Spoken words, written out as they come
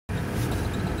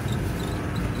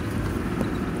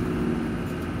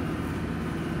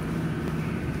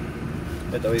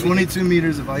22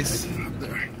 meters of ice up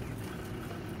there.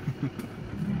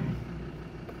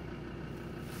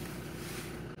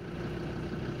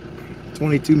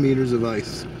 "22 meters of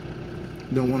ice.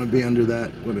 Don't want to be under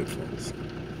that when it falls."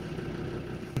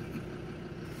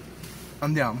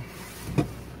 Andiamo.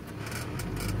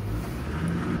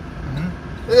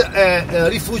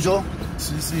 Rifugio?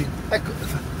 Sì, sì. Ecco,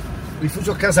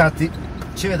 rifugio Casati,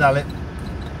 Cevedale.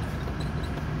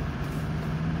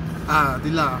 Ah,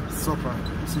 di là, sopra.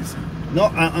 Sì, sì.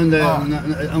 No, on the on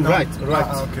No. right.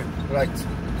 Ah, ok. Right.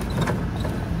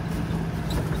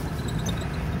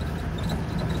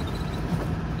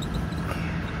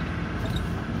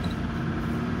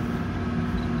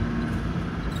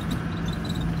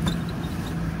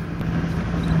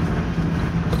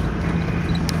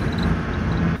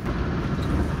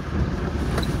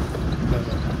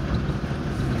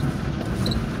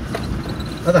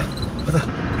 Vada, vada.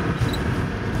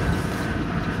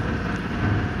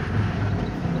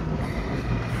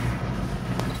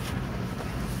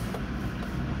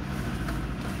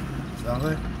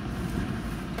 Salve.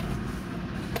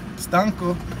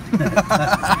 Stanco?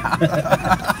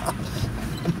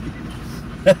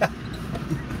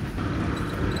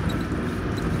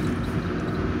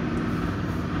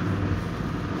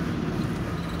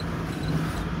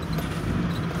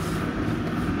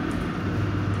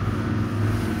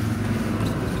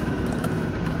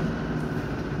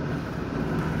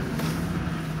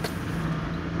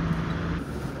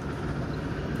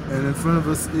 And in front of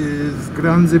us is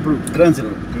Gran Zebru. Gran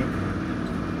Zebru.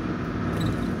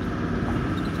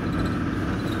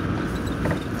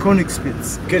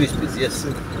 Königspitz. Königspitz, yes.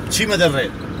 Cima del Re.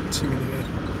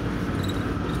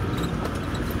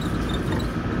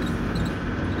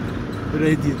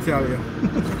 Re d'Italia.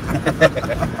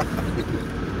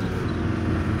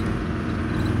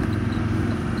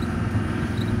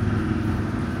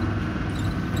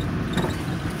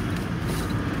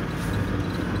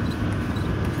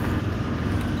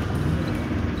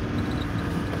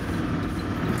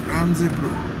 Gran Zebru.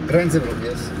 Gran Zebru,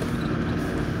 yes.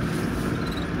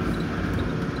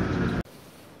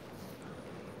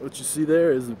 What you see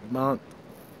there is Mount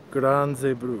Gran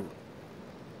Zebru.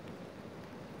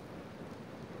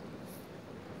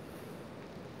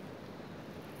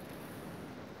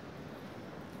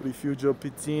 Rifugio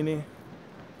Pizzini.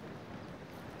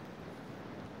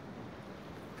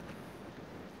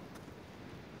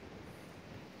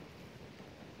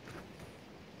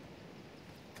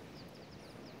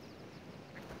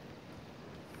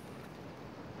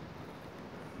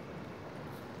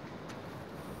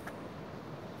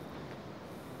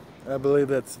 I believe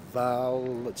that's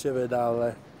Valle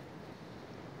Cevedale.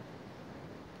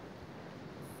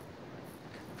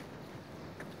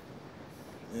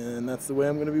 And that's the way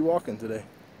I'm going to be walking today,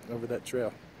 over that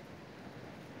trail.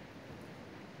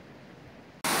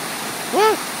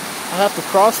 What? I have to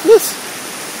cross this?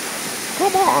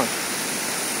 Come on.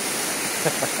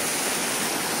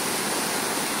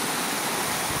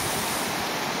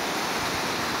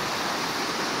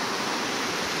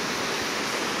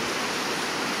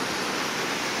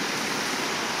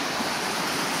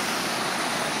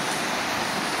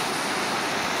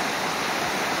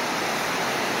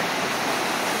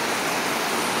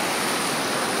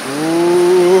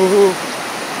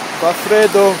 Fa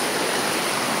freddo.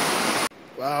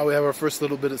 Wow, we have our first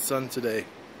little bit of sun today.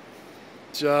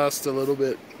 Just a little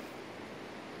bit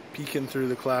peeking through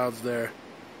the clouds there.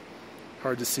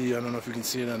 Hard to see. I don't know if you can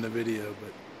see it on the video,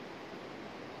 but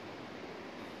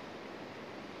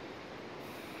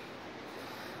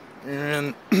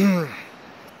and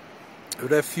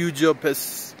Rifugio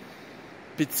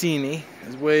Pizzini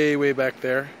is way back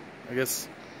there. I guess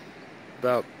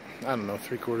about, I don't know,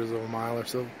 3/4 of a mile or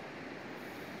so.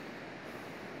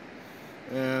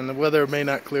 And the weather may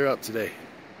not clear up today.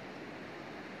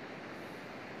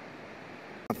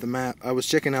 The map. I was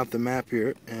checking out the map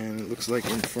here, and it looks like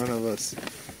in front of us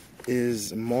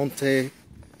is Monte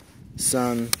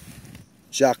San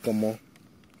Giacomo,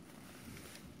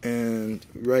 and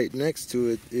right next to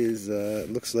it is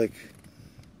looks like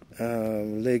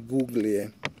Le Guglie.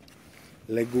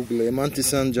 Le Guglie. Monte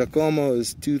San Giacomo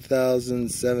is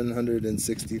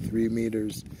 2,763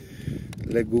 meters.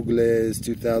 Le Guglie is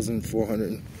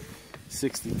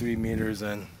 2,463 meters,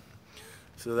 and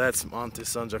so that's Monte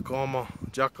San Giacomo.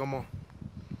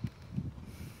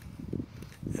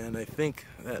 And I think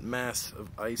that mass of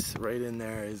ice right in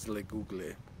there is Le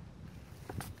Guglie.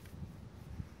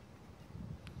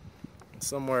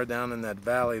 Somewhere down in that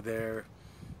valley there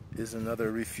is another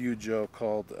rifugio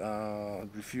called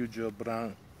Rifugio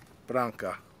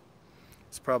Branca.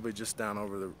 It's probably just down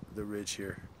over the ridge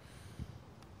here.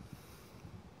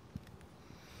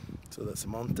 So that's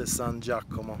Monte San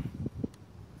Giacomo.